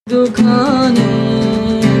दुखाने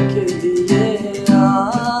के लिए आ,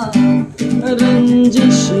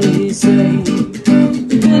 रंजिश ही सही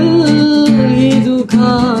दिल ही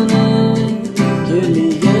दुखाने के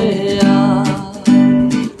लिए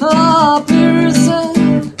आ फिर से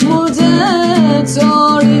मुझे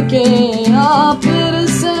छोड़ के आ फिर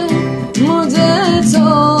से मुझे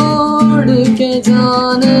छोड़ के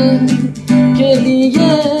जाने के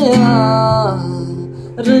लिए आ,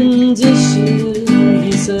 रंजिश ही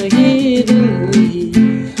सही दिल ही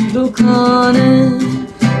दुखाने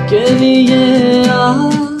के लिए आ,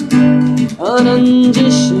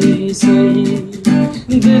 रंजिश ही सही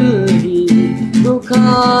दिल ही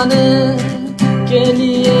दुखाने के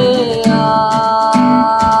लिए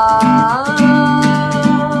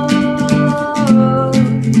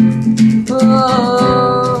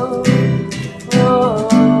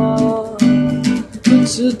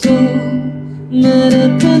कुछ तो मेरे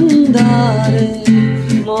पिंदारे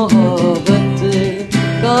मोहब्बत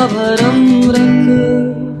का भरम रख,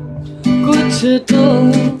 कुछ तो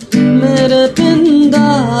मेरे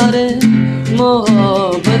पिंदारे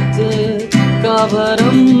मोहब्बत का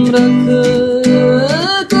भरम रख,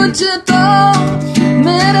 कुछ तो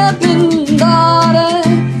मेरे पिंदारे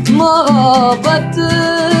मोहब्बत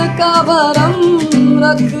का भरम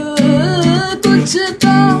रख, कुछ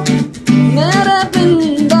तो मेरे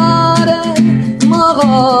पिंदारे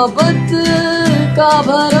मोहब्बत का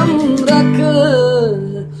भरम रख,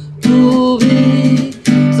 तू भी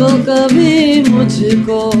तो कभी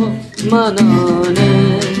मुझको मनाने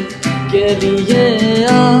के लिए आ,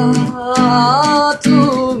 तू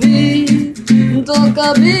भी तो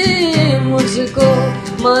कभी मुझको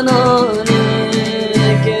मनाने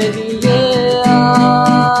के लिए आ,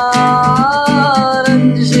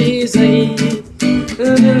 रंजिश ही सही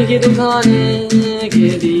दिल की दुखाने के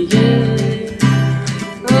लिए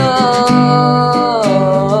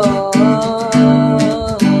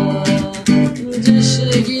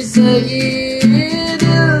जिसकी सही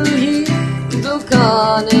दिल ही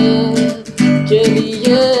दुखाने के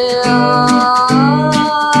लिए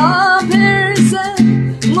फिर से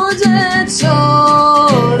मुझे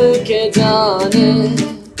छोड़ के जाने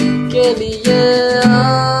के लिए